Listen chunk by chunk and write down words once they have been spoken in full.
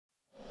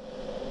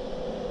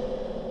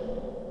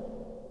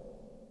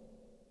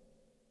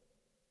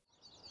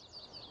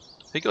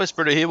Hey guys,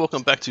 Britto here.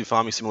 Welcome back to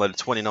Farming Simulator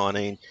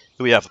 2019. Here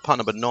we have part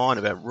number 9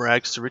 of our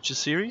Rags to Riches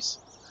series.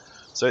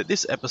 So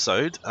this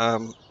episode, I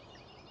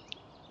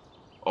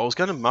was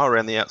going to mow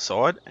around the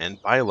outside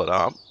and bale it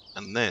up,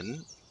 and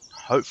then,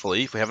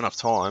 hopefully, if we have enough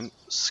time,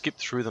 skip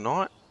through the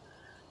night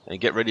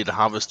and get ready to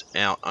harvest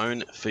our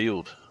own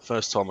field.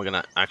 First time we're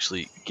going to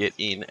actually get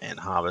in and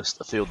harvest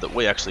a field that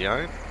we actually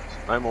own.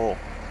 No more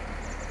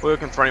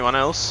working for anyone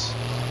else.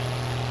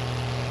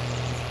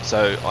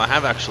 So I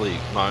have actually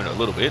mown a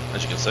little bit,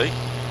 as you can see.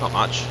 Not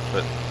much,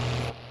 but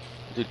I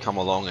did come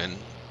along and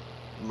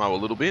mow a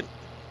little bit.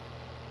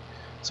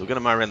 So we're going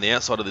to mow around the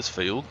outside of this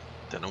field.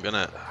 Then I'm going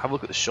to have a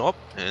look at the shop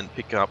and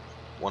pick up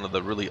one of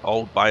the really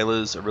old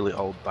balers, a really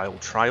old bale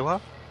trailer,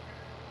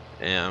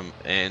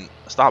 and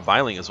start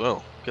baling as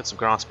well. Get some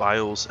grass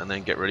bales and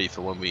then get ready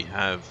for when we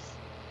have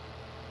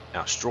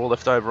our straw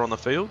left over on the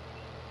field.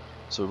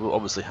 So we'll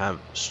obviously have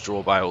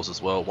straw bales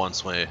as well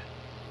once we're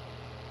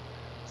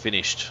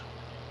finished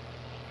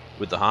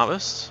with the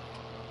harvest.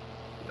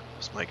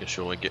 Just making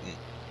sure we're getting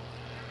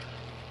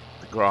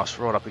the grass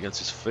right up against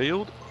this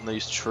field. And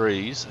these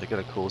trees are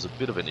going to cause a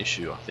bit of an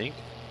issue, I think.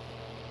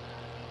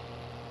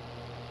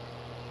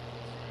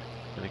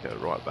 I'm going to go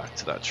right back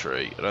to that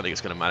tree. I don't think it's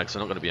going to matter because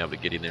I'm not going to be able to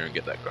get in there and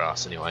get that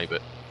grass anyway.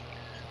 But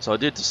so I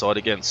did decide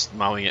against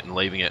mowing it and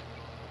leaving it,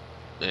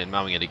 and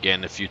mowing it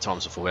again a few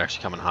times before we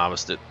actually come and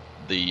harvest it.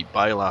 The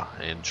baler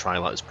and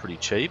trailer is pretty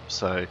cheap,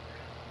 so,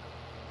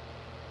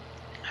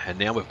 and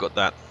now we've got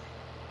that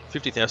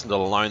 $50,000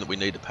 loan that we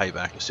need to pay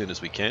back as soon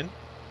as we can.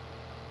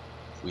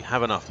 We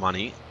have enough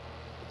money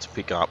to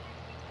pick up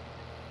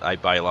a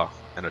baler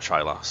and a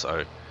trailer, so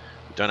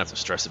we don't have to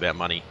stress about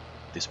money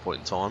at this point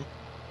in time.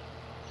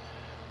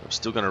 I'm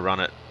still going to run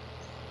it,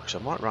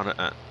 actually I might run it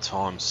at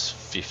times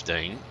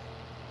 15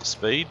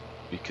 speed,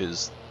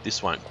 because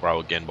this won't grow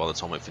again by the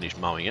time we finish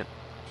mowing it.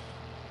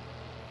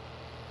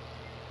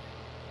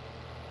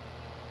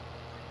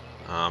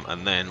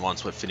 And then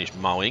once we've finished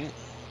mowing,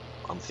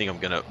 I think I'm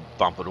going to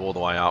bump it all the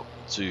way up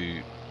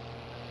to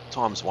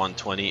times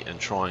 120 and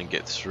try and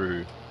get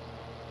through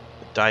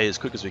the day as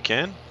quick as we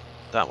can.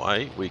 That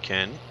way we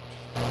can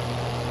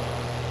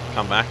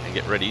come back and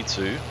get ready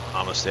to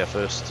harvest our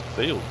first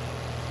field.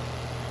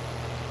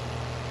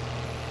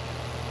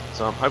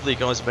 So hopefully you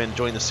guys have been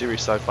enjoying the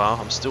series so far.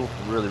 I'm still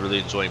really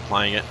enjoying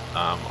playing it.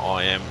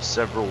 I am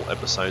several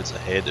episodes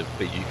ahead of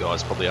where you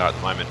guys probably are at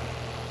the moment.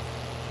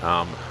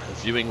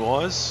 Viewing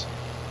wise,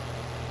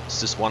 it's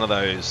just one of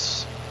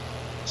those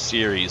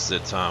series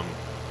that I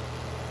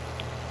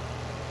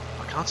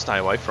can't stay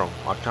away from.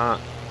 I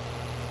can't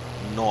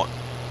not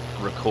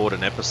record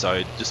an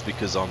episode just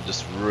because I'm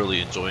just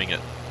really enjoying it.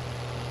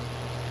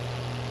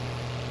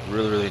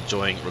 Really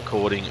enjoying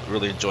recording,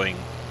 really enjoying,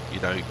 you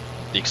know,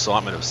 the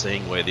excitement of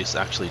seeing where this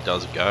actually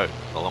does go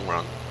in the long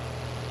run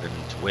and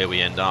where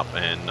we end up,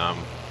 and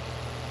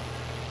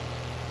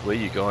where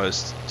you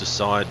guys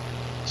decide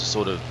to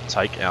sort of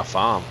take our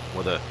farm,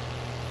 whether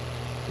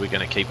we're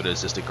going to keep it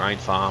as just a grain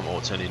farm or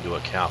turn it into a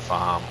cow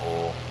farm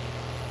or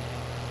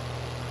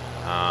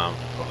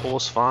a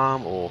horse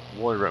farm or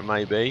whatever it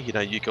may be. You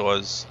know, you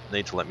guys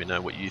need to let me know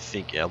what you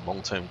think our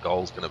long-term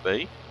goal is going to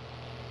be,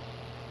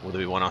 whether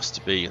we want us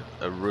to be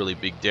a really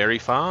big dairy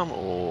farm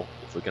or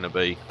if we're going to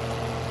be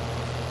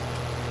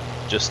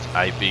just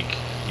a big,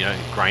 you know,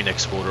 grain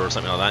exporter or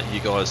something like that. You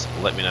guys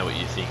let me know what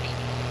you think.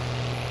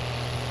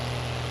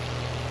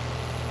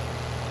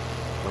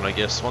 And I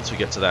guess once we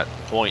get to that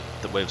point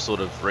that we've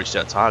sort of reached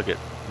our target,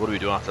 what do we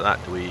do after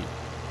that? Do we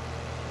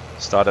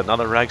start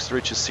another Rags to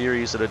Riches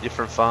series at a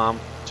different farm?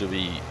 Do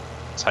we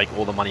take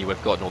all the money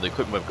we've got and all the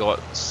equipment we've got,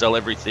 sell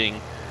everything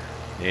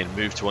and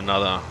move to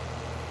another,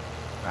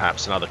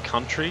 perhaps another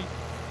country,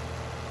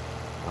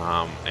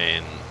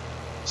 and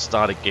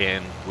start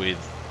again with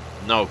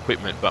no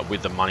equipment but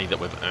with the money that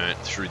we've earned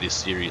through this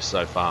series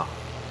so far?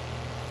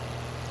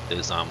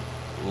 There's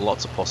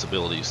lots of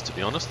possibilities, to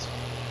be honest,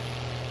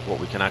 what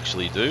we can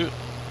actually do,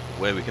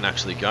 where we can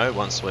actually go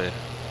once we're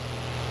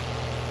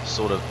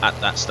sort of at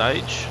that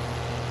stage.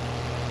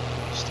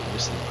 Still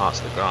missing parts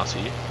of the grass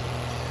here.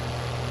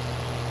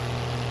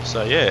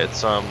 So yeah,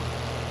 it's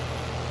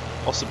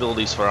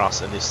possibilities for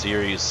us in this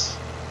series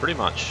pretty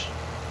much,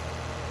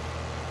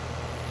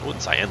 I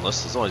wouldn't say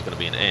endless, there's always going to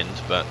be an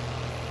end, but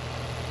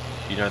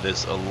you know,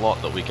 there's a lot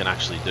that we can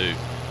actually do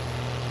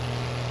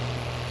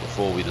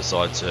before we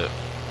decide to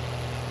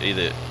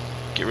either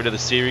get rid of the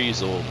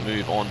series or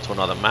move on to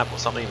another map or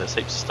something. There's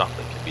heaps of stuff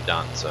that can be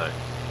done, so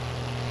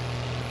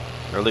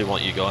I really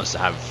want you guys to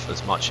have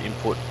as much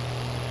input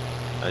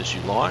as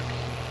you like.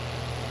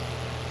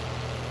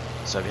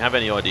 So if you have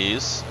any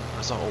ideas,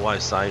 as I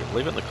always say,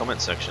 leave it in the comment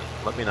section.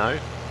 Let me know,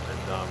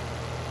 and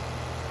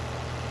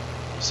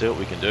see what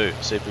we can do.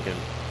 See if we can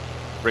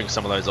bring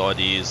some of those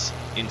ideas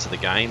into the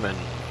game and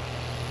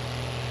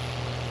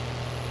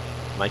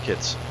make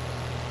it,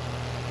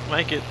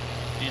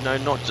 you know,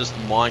 not just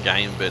my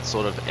game, but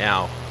sort of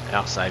our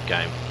save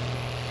game.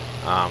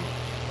 I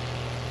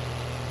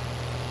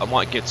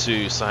might get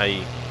to,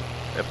 say,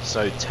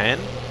 episode 10,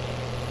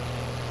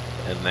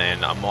 and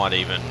then I might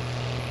even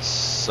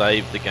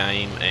save the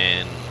game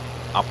and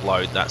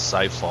upload that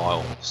save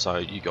file, so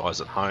you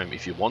guys at home,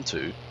 if you want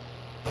to,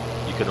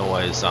 you can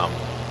always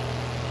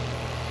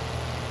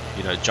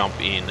you know, jump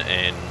in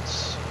and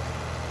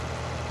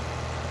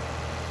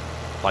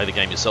play the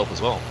game yourself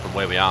as well from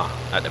where we are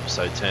at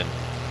episode 10.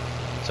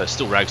 So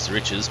still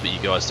Rags2Riches, but you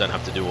guys don't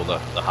have to do all the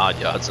hard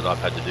yards that I've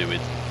had to do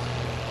with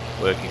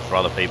working for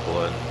other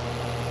people and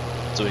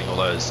doing all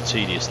those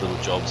tedious little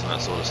jobs and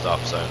that sort of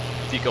stuff. So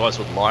if you guys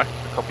would like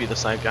a copy of the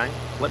save game,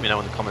 let me know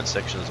in the comments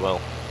section as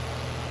well.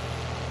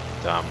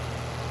 And,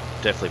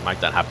 definitely make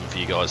that happen for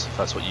you guys if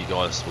that's what you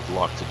guys would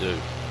like to do.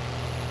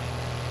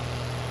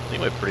 I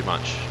think we're pretty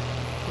much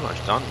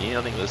done here.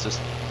 I think there's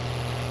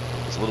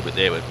a little bit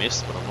there we've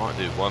missed, but I might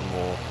do one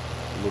more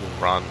little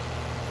run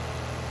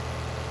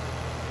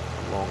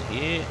along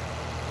here.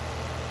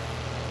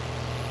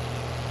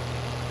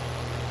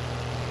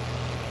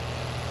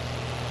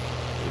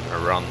 We're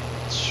going to run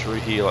through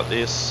here like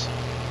this.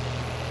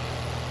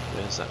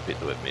 Where's that bit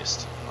that we've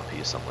missed? Up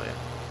here somewhere.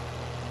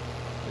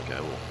 Okay,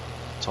 we'll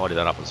tidy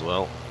that up as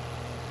well.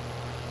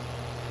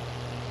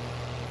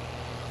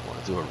 I want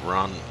to do a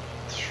run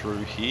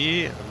through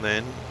here, and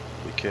then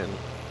we can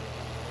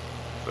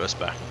reverse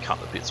back and cut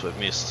the bits we've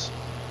missed.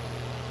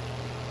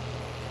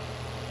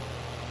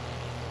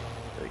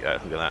 There we go,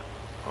 look at that.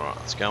 Alright,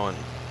 let's go and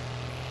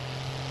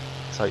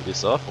take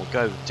this off. We'll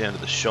go down to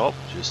the shop,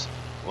 just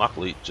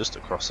luckily just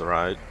across the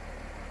road.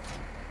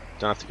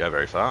 Don't have to go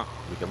very far.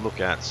 We can look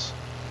at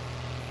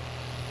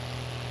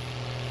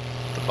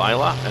the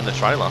baler and the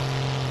trailer.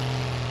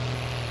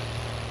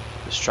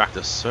 This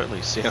tractor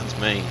certainly sounds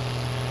mean.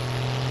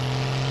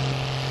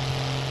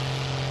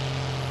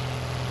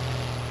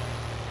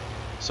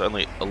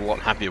 Certainly a lot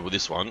happier with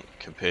this one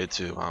compared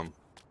to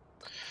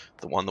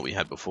the one that we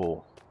had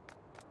before.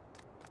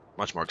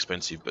 Much more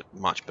expensive, but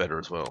much better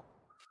as well.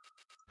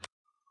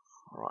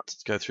 Alright,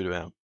 let's go through to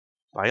our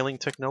baling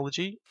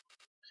technology.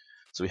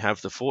 So we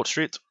have the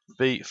Fortschritt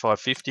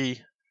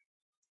B550.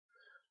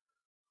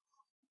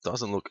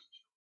 Doesn't look,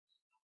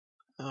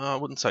 I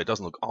wouldn't say it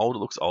doesn't look old, it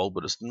looks old,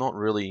 but it's not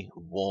really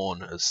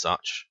worn as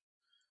such.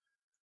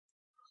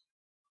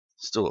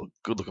 Still a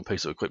good looking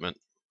piece of equipment.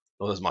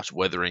 Not as much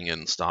weathering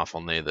and stuff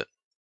on there that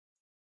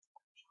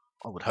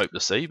I would hope to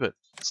see, but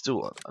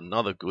still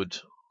another good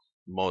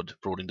mod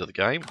brought into the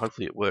game.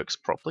 Hopefully it works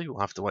properly, we'll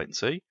have to wait and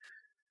see.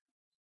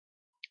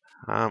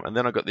 And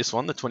then I got this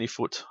one, the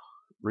 20-foot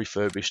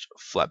refurbished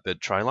flatbed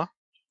trailer.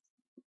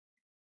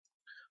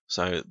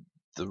 So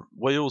the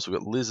wheels, we've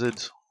got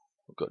Lizard,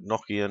 we've got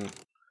Nokian,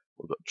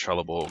 we've got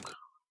Trelleborg.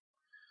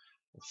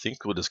 I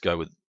think we'll just go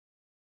with,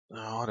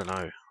 I don't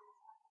know.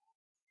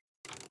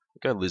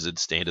 We'll go Lizard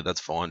standard,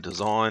 that's fine.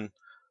 Design, we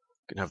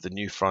can have the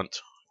new front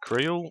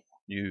creel,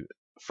 new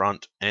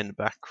front and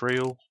back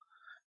creel,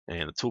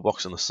 and the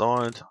toolbox on the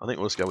side. I think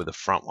we'll just go with the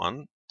front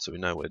one, so we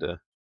know where to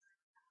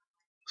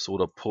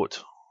sort of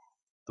put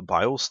the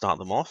bales, start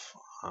them off.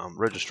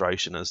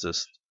 Registration is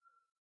just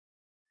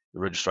the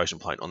registration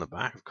plate on the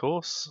back, of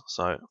course.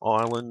 So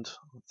Ireland,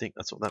 I think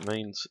that's what that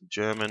means.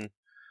 German,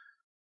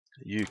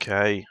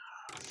 UK,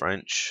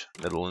 French,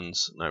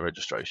 Netherlands, no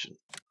registration.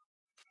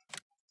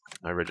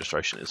 No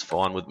registration is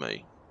fine with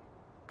me.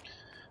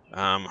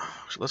 So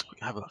let's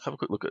have a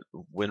quick look at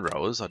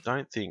windrowers. I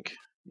don't think,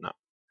 no.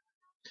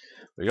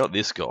 We got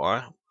this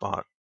guy,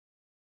 but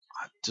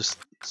it's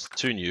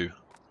too new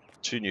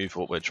for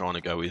what we're trying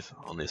to go with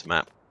on this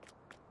map.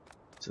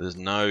 So there's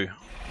no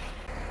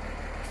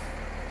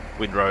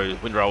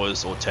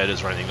windrowers or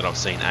tedders or anything that I've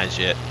seen as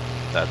yet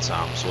that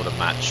sort of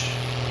match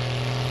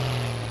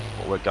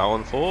what we're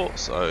going for.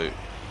 So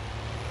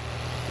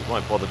we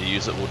won't bother to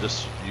use it. We'll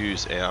just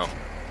use our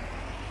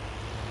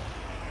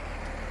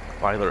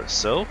baler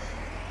itself.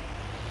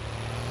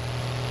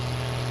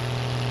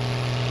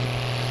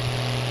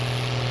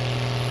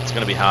 It's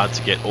going to be hard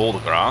to get all the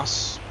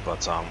grass,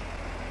 but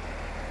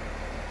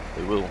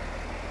we will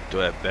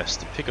do our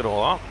best to pick it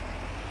all up.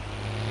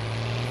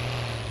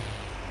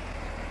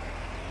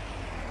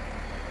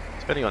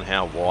 Depending on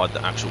how wide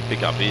the actual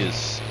pickup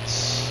is,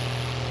 it's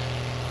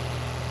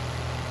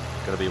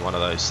going to be one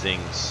of those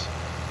things.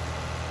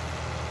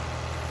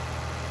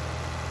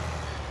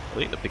 I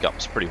think the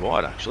pickup's pretty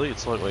wide actually.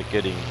 It's like we're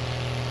getting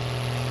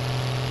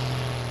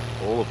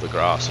all of the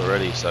grass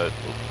already, so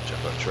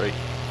check that tree.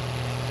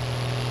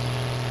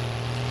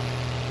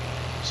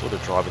 Sort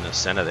of driving the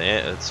center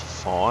there, it's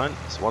fine.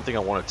 So one thing I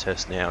want to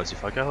test now is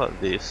if I go like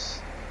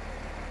this,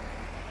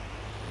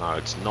 no,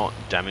 it's not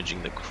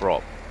damaging the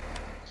crop.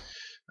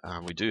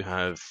 We do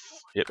have,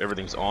 yep,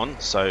 everything's on.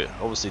 So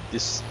obviously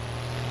this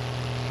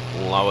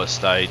lower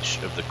stage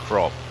of the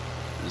crop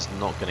is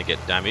not going to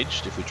get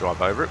damaged if we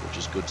drive over it, which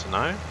is good to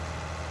know.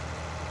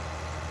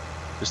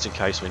 Just in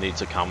case we need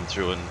to come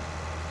through and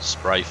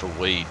spray for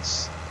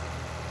weeds,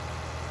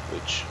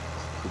 which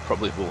we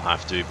probably will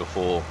have to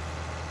before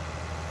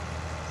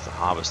the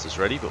harvest is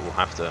ready, but we'll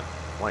have to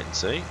wait and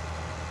see.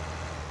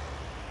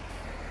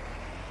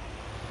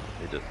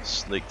 Need to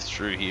sneak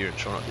through here and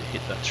try not to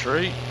hit that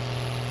tree.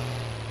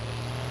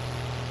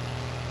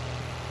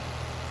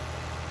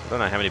 don't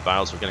know how many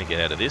bales we're going to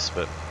get out of this,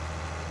 but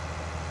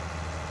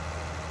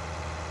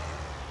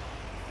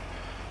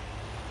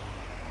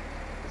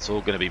it's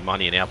all going to be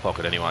money in our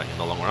pocket anyway in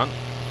the long run.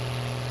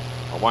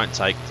 I won't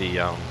take the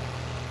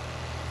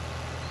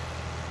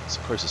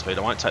increase the speed.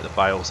 I won't take the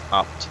bales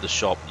up to the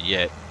shop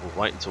yet.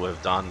 We'll wait until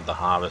we've done the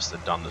harvest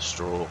and done the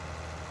straw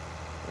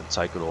and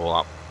take it all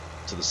up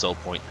to the sell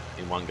point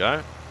in one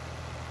go.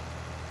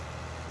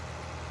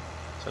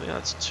 So yeah,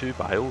 that's 2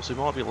 bales. We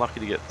might be lucky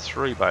to get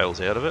 3 bales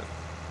out of it.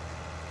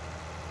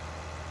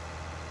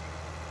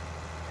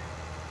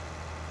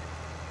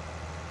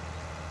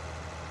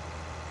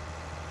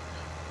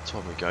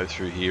 Time we go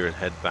through here and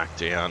head back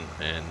down,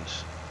 and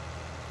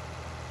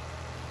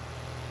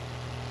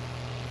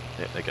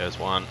yep, there goes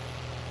one.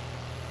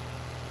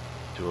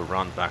 Do a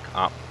run back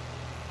up.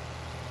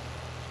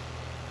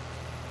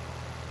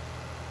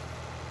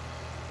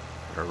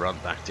 And a run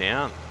back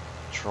down.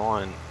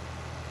 Try and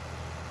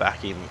back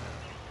him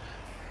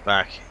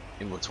back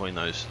in between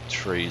those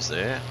trees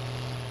there.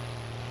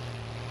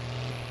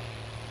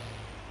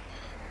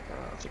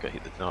 I think I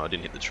hit the, no, I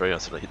didn't hit the tree. I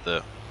said I hit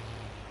the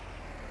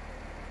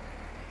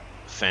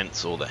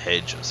fence or the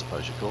hedge, I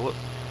suppose you call it.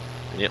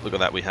 And yet, look at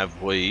that, we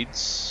have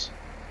weeds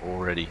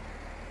already.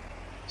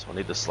 So I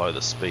need to slow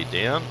the speed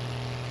down,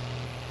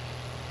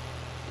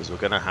 because we're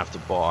going to have to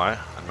buy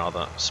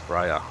another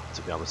sprayer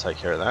to be able to take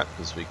care of that,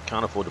 because we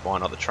can't afford to buy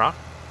another truck.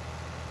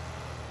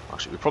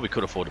 Actually, we probably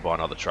could afford to buy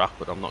another truck,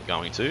 but I'm not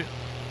going to.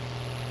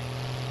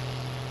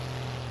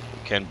 We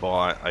can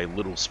buy a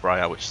little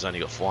sprayer which has only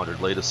got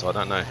 400 litres, so I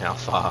don't know how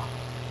far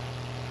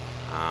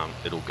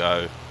it'll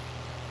go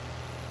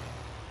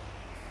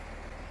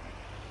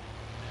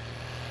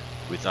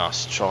with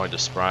us trying to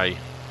spray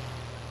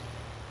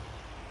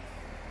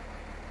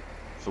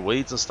for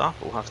weeds and stuff.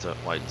 We'll have to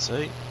wait and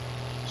see.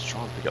 Just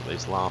try and pick up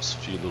these last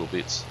few little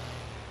bits,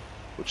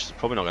 which is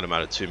probably not going to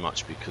matter too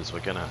much because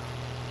we're going to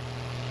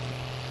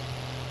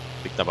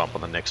pick them up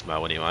on the next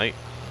mow anyway.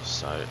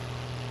 So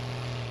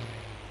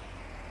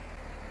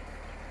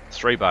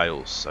 3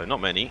 bales, so not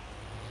many.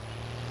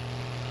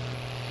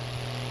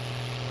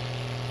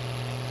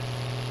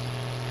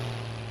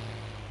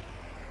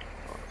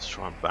 Let's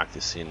try and back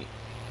this in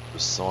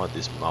beside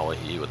this mower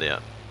here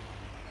without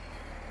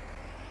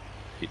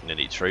hitting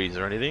any trees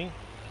or anything.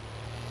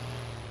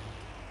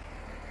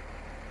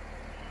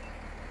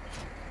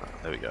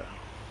 There we go.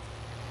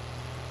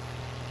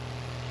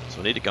 So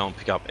we need to go and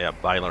pick up our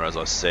baler, as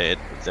I said,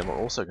 but then we're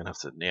also going to have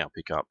to now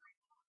pick up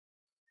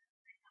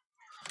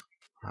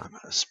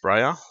a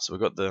sprayer. So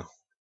we've got the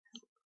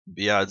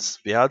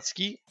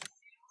G.Skill.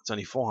 It's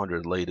only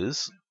 400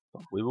 litres,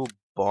 but we will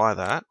buy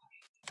that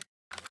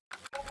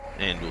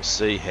and we'll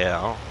see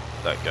how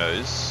that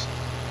goes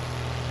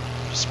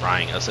for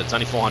spraying. As I said, it's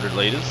only 400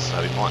 litres,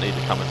 so we might need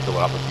to come and fill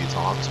it up a few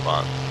times,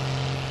 but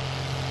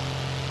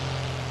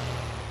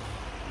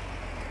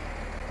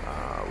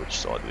which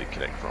side do we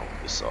connect from?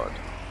 This side.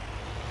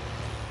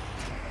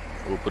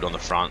 We'll put it on the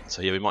front,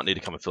 so yeah, we might need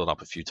to come and fill it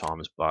up a few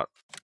times, but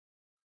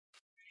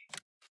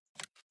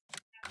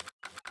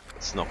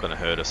it's not going to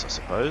hurt us, I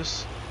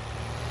suppose.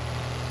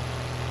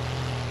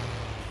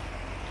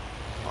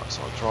 Right,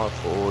 so I'll drive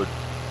forward,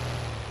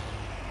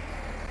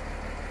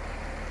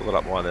 fill it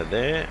up while they're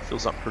there. It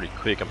fills up pretty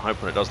quick. I'm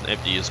hoping it doesn't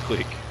empty as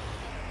quick.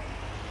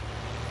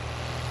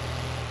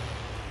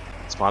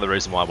 It's part of the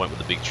reason why I went with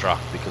the big truck,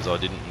 because I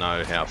didn't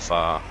know how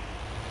far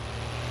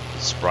the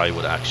spray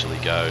would actually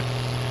go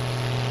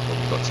when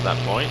we got to that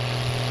point.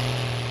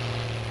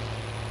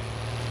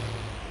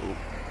 Ooh.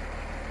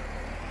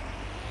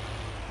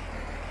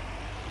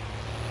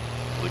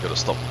 We've got to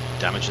stop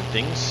damaging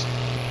things.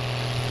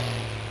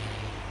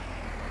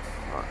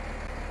 Right.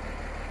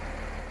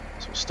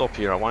 So we'll stop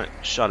here. I won't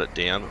shut it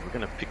down. We're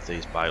going to pick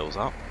these bales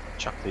up,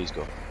 chuck these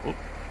guys. Oop.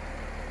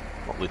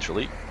 Not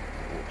literally.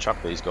 We'll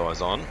chuck these guys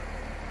on.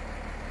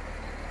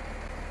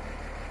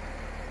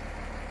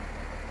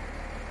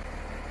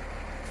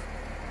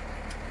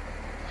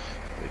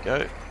 There we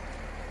go.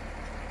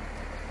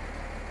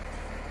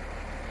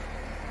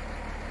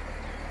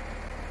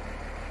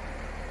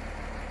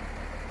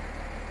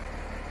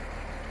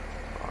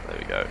 Oh, there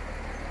we go.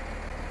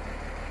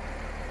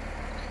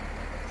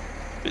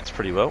 Fits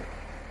pretty well.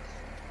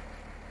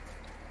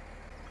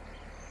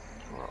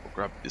 Alright, we'll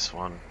grab this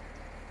one.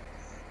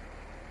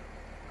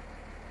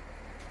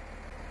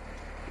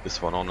 Put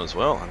this one on as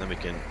well, and then we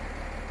can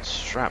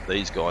strap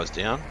these guys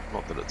down.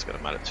 Not that it's going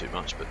to matter too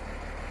much, but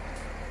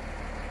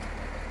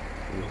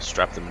we'll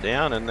strap them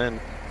down and then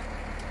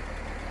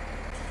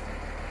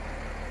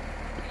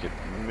we can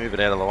move it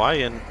out of the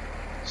way and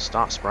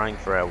start spraying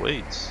for our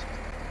weeds.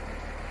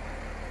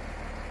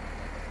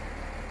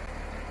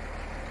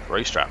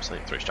 3 straps, I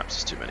think 3 straps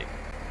is too many.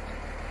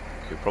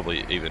 We could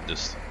probably even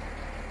just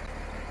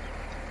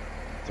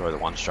throw the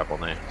 1 strap on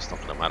there, it's not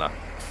going to matter.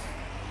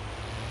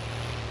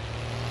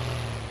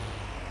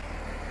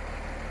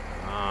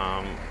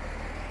 I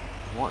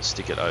might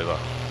stick it over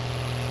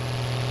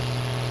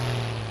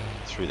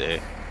through there.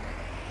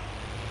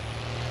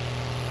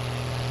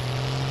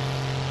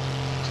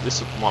 So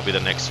this might be the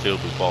next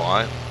field we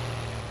buy.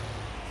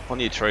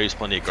 plenty of trees,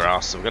 plenty of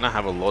grass, so we're going to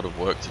have a lot of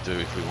work to do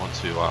if we want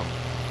to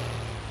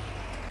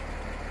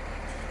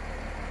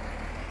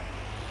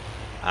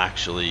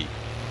actually,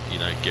 you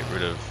know, get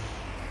rid of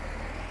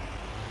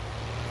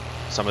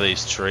some of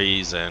these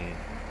trees and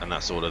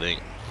that sort of thing.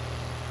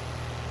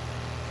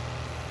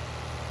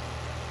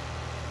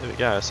 There we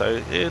go.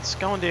 So it's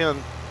going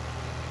down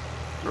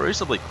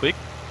reasonably quick.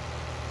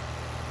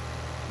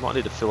 Might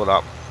need to fill it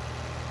up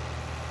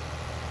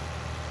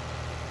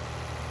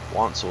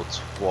once or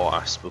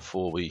twice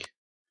before we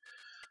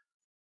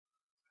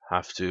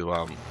have to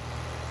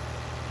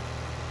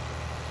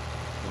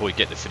before we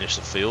get to finish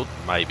the field.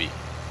 Maybe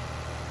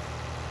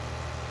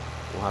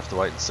we'll have to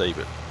wait and see,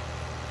 but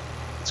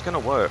it's going to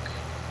work.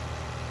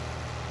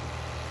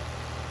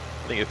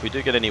 I think if we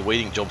do get any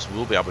weeding jobs,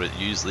 we'll be able to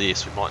use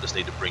this. We might just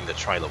need to bring the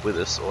trailer with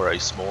us, or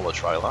a smaller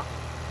trailer,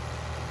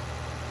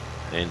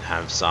 and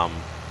have some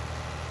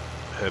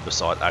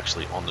herbicide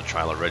actually on the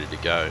trailer ready to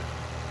go.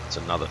 It's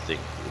another thing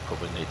we'll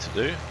probably need to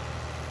do.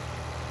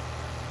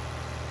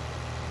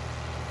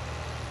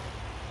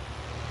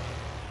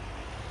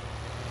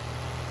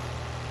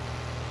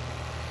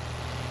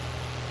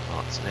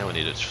 Alright, so now we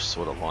need to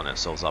sort of line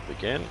ourselves up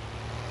again.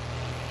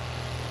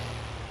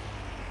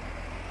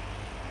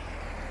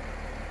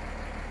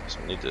 So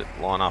we need to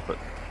line up at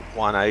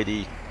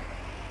 180,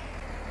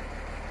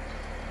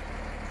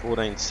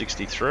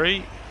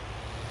 1463.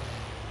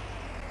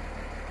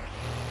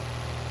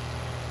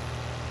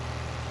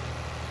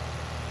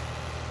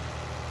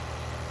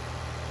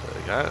 There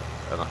we go.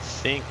 And I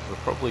think we're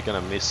probably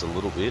going to miss a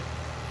little bit.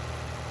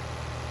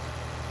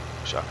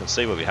 Actually, I can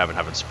see where we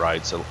haven't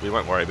sprayed, so we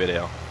won't worry about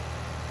our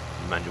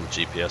manual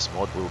GPS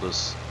mod. We'll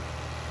just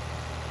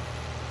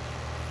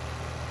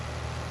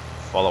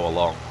follow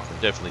along. I can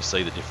definitely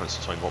see the difference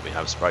between what we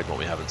have sprayed and what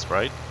we haven't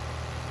sprayed.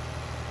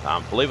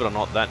 Believe it or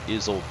not, that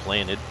is all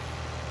planted.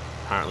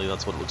 Apparently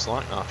that's what it looks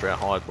like after our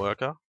hired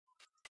worker.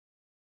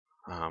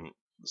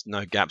 There's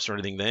no gaps or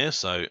anything there,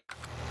 so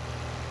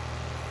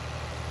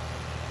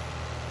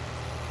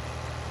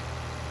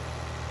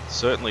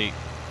certainly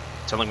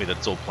telling me that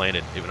it's all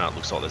planted, even though it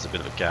looks like there's a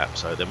bit of a gap.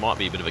 So there might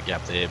be a bit of a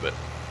gap there, but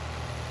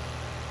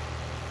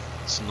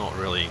it's not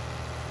really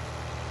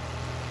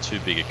too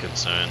big a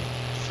concern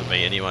for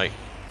me anyway.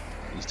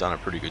 He's done a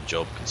pretty good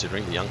job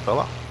considering, the young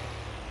fella.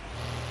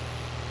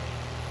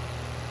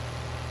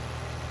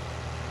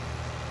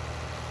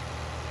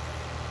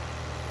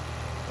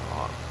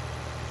 Alright,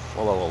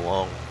 follow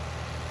along.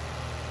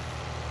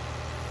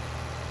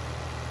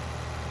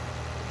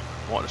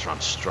 Might just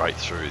run straight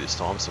through this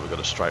time, so we've got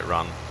a straight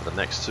run for the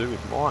next two. We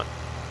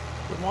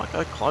might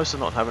go closer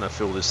not having to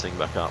fill this thing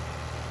back up.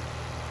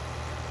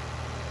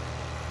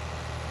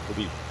 We'll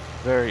be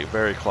very,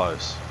 very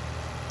close.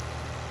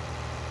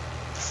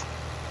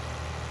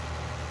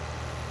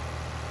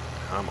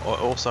 I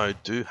also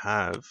do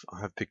have,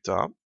 I have picked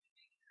up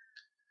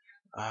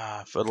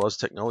fertilizer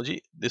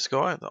technology. This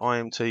guy, the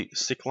IMT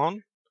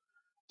Cyclone,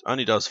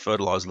 only does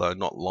fertilizer though,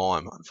 not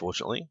lime,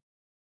 unfortunately.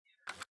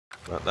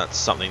 But that's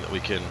something that we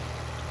can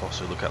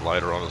possibly look at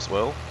later on as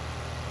well.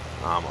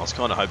 I was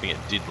kind of hoping it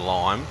did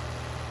lime,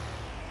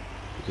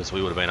 because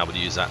we would have been able to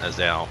use that as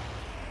our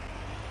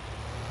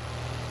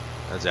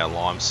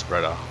lime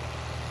spreader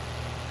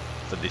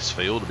for this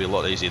field. It'd be a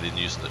lot easier than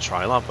using the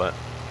trailer, but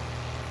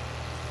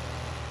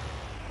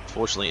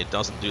unfortunately it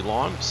doesn't do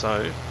lime, so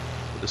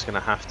we're just going to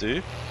have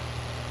to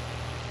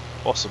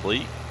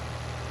possibly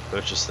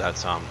purchase that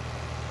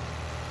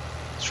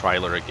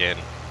trailer again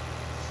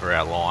for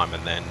our lime,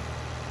 and then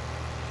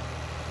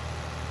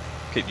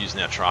keep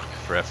using our truck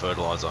for our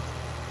fertilizer.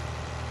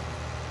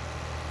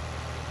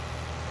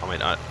 I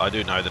mean, I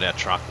do know that our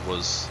truck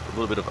was a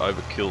little bit of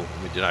overkill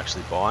when we did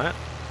actually buy it,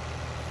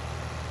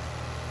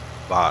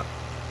 but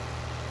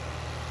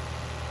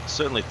I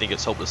certainly think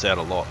it's helped us out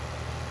a lot,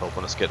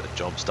 helping us get the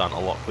jobs done a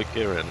lot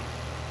quicker and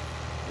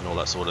all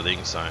that sort of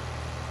thing. So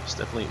it's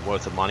definitely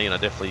worth the money, and I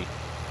definitely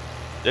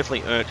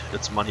earned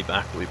its money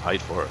back that we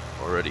paid for it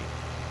already.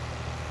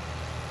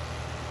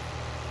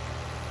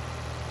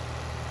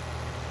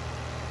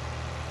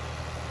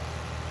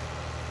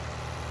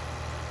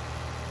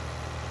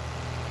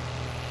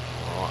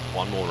 Alright,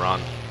 one more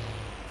run.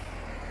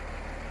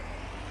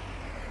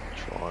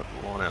 Try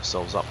to line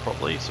ourselves up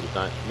properly so we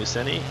don't miss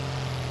any.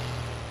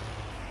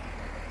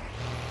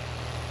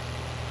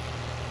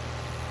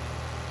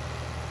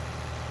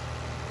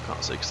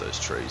 Can't see because those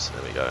trees.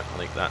 There we go. I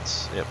think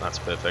that's, yep, that's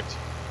perfect.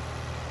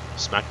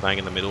 Smack bang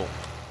in the middle.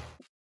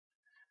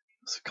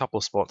 There's a couple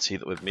of spots here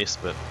that we've missed,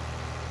 but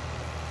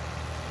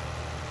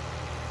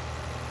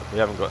if we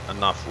haven't got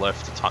enough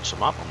left to touch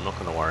them up, I'm not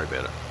going to worry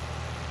about it.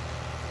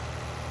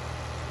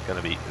 I'm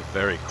going to be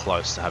very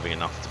close to having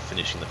enough to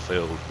finishing the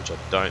field, which I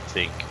don't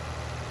think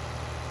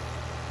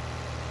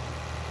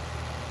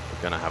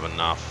we're going to have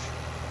enough.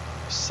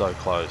 So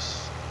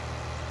close.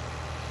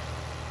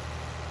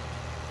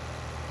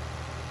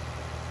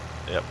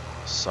 Yep,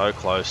 so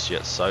close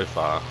yet so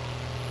far.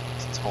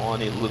 It's a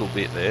tiny little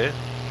bit there.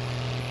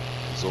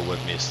 It's all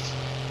we've missed.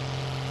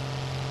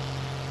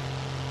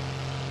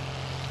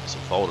 So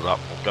fold it up.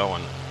 We'll go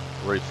and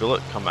refill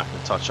it, come back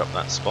and touch up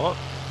that spot.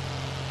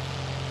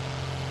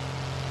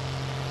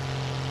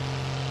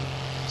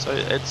 So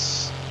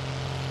it's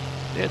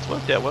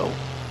worked out well,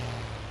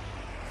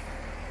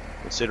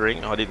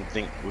 considering I didn't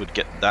think we'd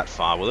get that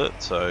far with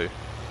it. So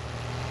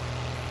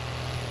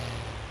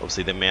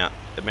obviously the amount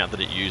that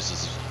it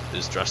uses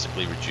is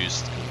drastically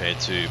reduced compared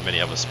to many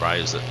other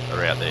sprays that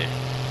are out there,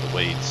 the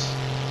weeds.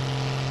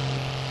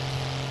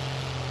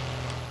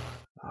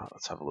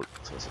 Let's have a look.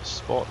 So there's a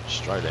spot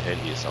straight ahead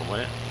here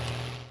somewhere.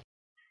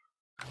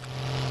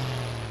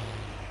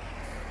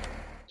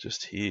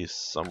 Just here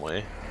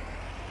somewhere.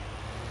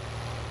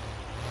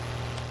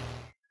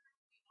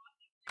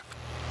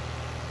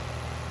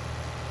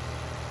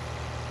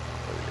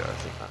 There we go, I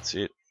think that's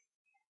it.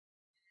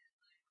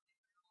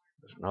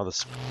 There's another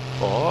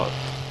spot.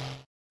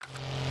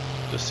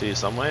 Just here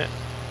somewhere.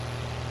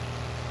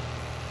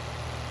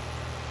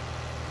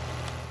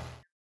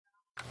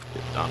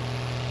 Yep, done.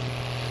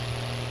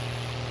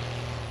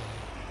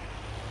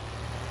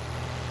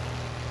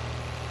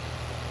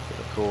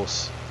 Of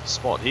course,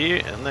 spot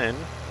here, and then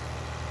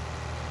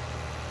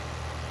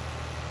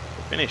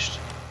we're finished.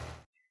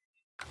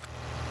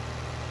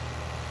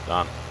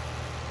 Done.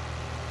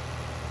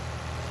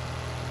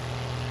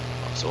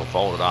 So we'll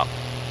fold it up,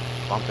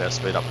 bump our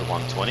speed up to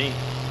 120,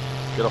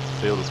 get off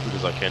the field as quick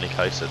as I can in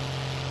case it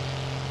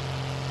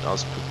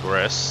does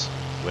progress.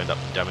 We end up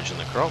damaging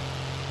the crop.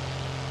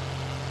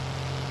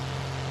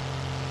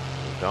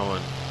 We'll go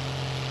and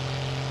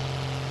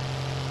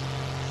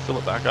fill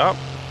it back up.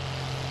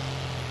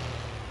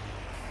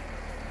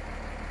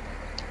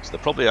 So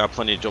there probably are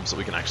plenty of jobs that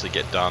we can actually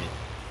get done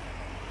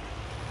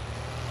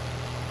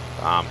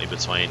in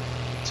between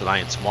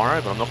today and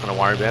tomorrow, but I'm not going to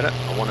worry about it.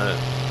 I want to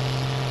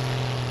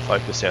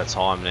focus our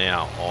time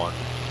now on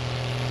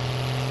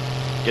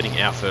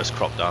getting our first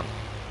crop done.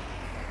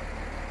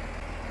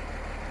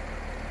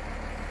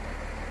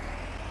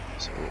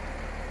 So,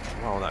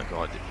 well, that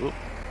guy did. Whoop.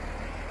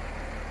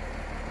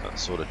 That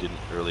sort of didn't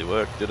really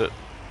work, did it?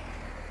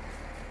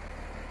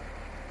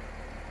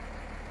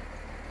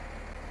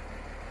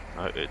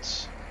 No,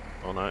 it's.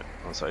 Oh no,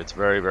 I'll say it's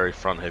very, very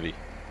front heavy.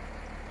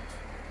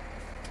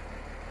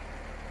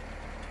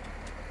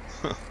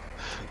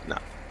 No.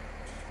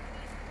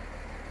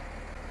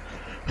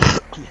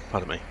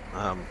 Pardon me.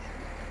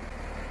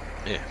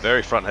 Yeah,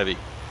 very front heavy.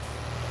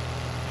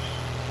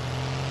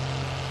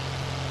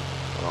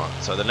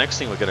 Alright, so the next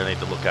thing we're going to need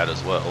to look at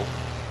as well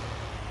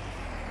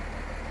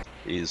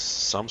is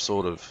some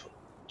sort of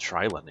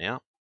trailer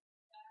now.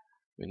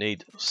 We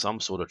need some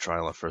sort of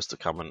trailer for us to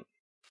come and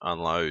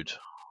unload.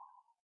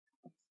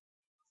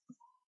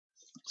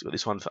 So got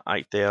this one for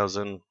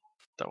 8,000.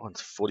 That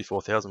one's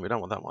 44,000. We don't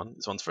want that one.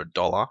 This one's for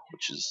 $1,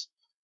 which is,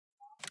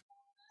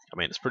 I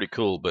mean, it's pretty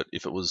cool, but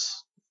if it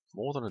was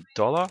more than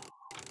 $1,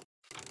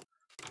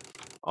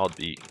 I'd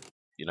be,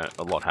 you know,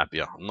 a lot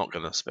happier. I'm not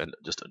going to spend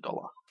just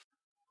 $1.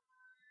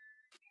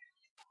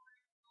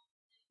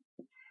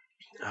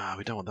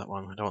 We don't want that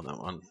one. We don't want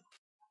that one.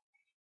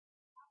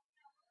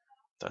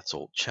 That's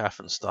all chaff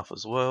and stuff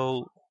as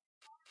well.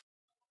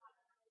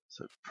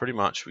 So pretty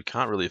much we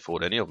can't really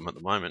afford any of them at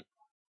the moment.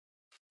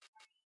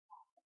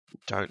 We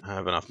don't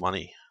have enough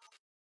money.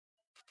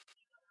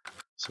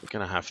 So we're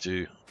going to have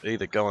to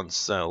either go and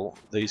sell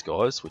these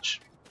guys, which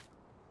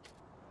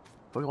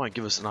probably won't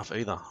give us enough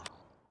either,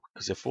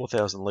 because they're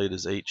 4,000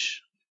 litres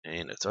each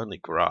and it's only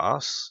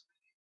grass.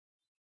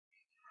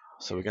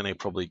 So we're going to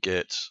probably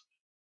get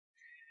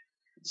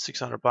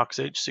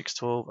 $600 each, 6,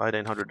 12,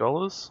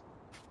 $1,800.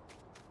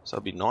 So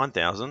it'll be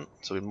 9,000.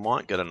 So we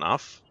might get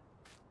enough.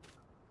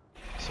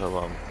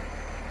 So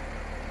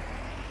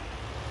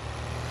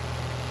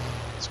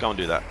let's go and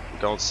do that.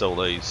 We'll go and sell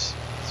these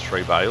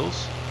 3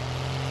 bales.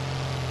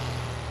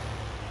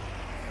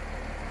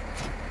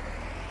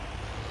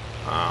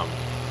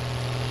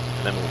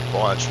 And then we'll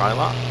buy a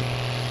trailer.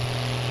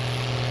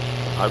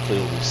 And hopefully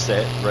we'll be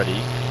set, ready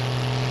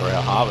for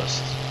our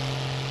harvest.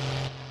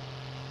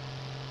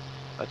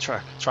 That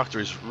tractor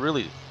is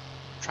really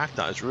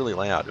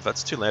loud. If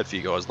that's too loud for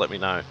you guys, let me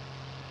know.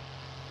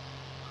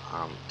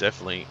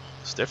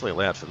 It's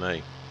definitely loud for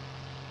me.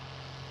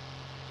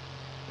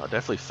 I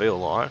definitely feel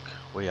like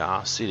we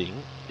are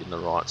sitting in the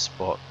right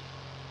spot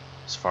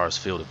as far as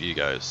field of view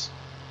goes.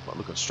 We're not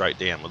looking straight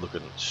down, we're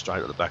looking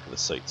straight at the back of the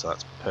seat, so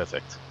that's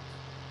perfect.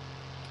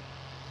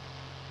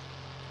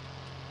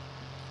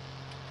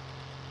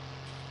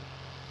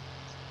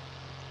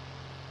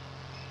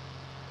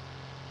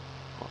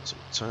 Right, so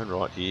turn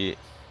right here,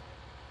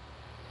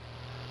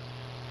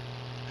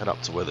 head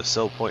up to where the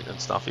sell point and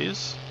stuff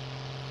is.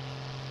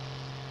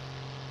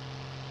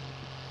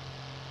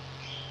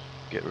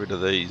 Get rid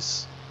of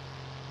these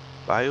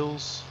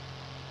bales.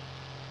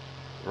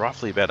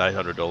 Roughly about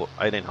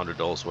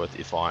 $1,800 worth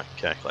if I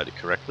calculate it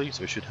correctly.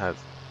 So we should have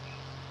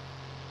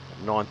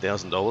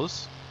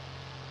 $9,000.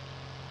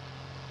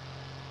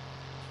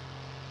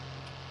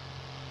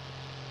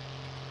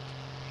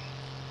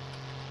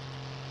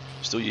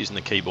 Still using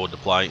the keyboard to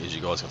play, as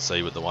you guys can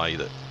see with the way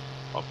that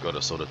I've got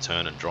to sort of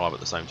turn and drive at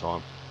the same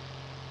time.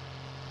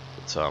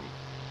 But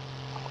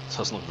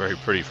Doesn't look very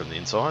pretty from the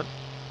inside.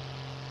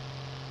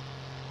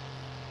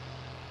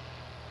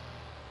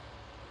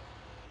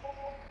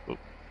 Oop,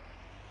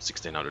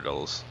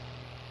 $1,600.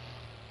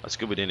 That's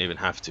good we didn't even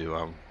have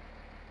to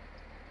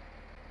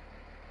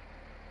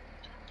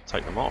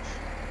take them off.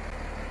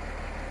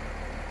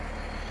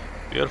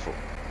 Beautiful.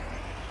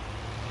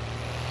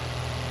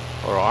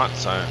 Alright,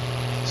 so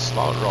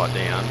slow it right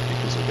down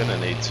because we're going to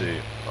need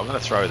to... I'm going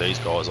to throw these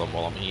guys on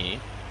while I'm here.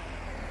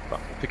 But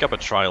we'll pick up a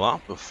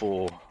trailer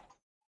before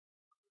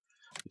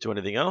we do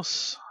anything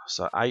else.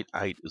 So 8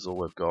 is all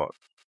we've got.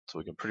 So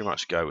we can pretty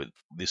much go with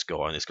this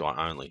guy and this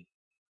guy only,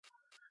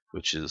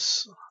 which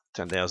is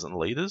 10,000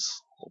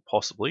 litres, or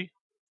possibly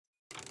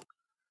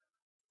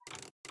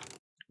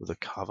with a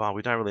cover.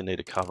 We don't really need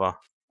a cover.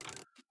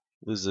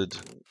 Lizard,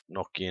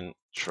 knock-in,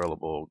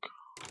 Trelleborg.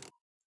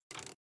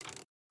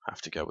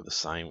 Have to go with the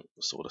same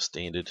sort of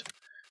standard.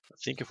 I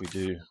think if we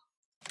do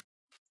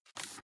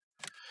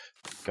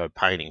go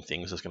painting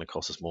things, it's going to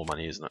cost us more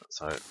money, isn't it?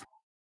 So it's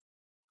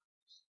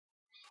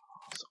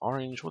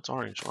orange. What's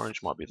orange?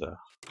 Orange might be the...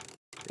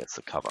 Yeah, it's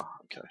the cover.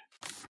 Okay.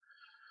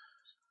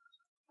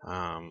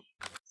 Alright,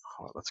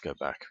 let's go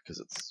back because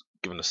it's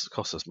given us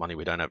cost us money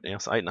we don't have now.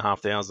 So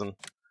 8,500.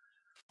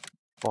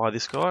 Buy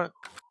this guy.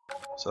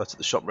 So that's at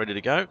the shop ready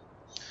to go.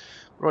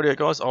 Rightio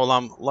guys, I'll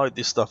load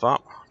this stuff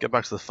up, go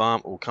back to the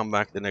farm, we'll come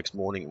back the next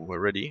morning and we're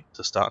ready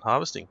to start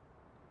harvesting.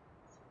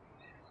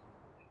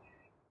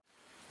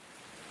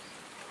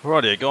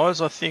 Rightio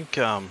guys, I think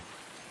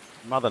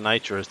Mother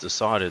Nature has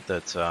decided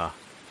that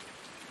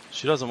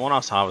she doesn't want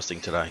us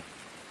harvesting today.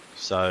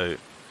 So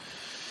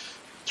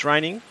it's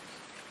raining.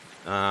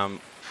 We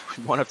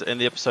might have to end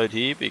the episode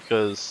here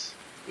because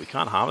we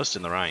can't harvest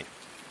in the rain.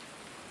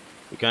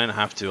 We're going to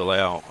have to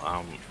allow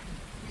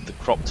the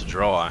crop to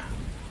dry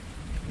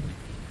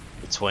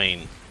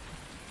between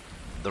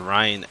the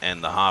rain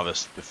and the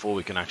harvest before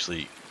we can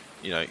actually,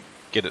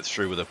 get it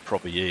through with a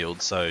proper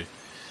yield. So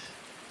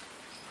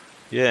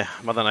yeah,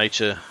 Mother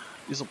Nature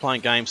isn't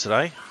playing games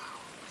today.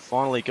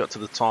 Finally got to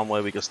the time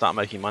where we can start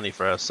making money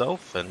for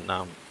ourselves,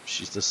 and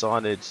she's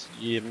decided,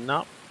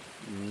 no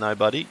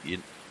buddy,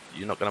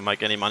 you're not going to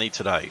make any money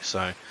today.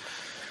 So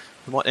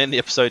we might end the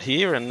episode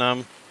here,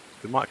 and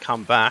we might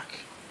come back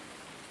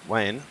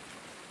when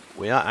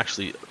we are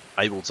actually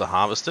able to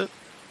harvest it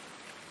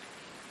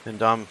and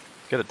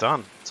get it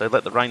done. So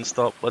let the rain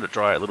stop, let it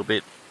dry a little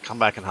bit, come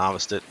back and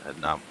harvest it,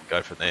 and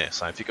go from there.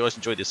 So if you guys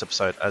enjoyed this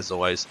episode, as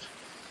always,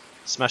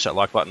 smash that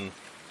like button.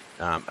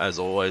 As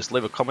always,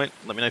 leave a comment,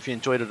 let me know if you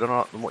enjoyed it or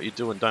not, and what you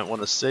do and don't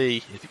want to see.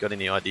 If you've got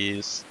any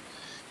ideas,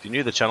 if you're new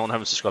to the channel and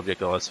haven't subscribed yet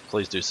guys,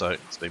 please do so.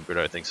 It's been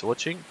Britto, thanks for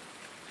watching,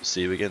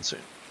 see you again soon.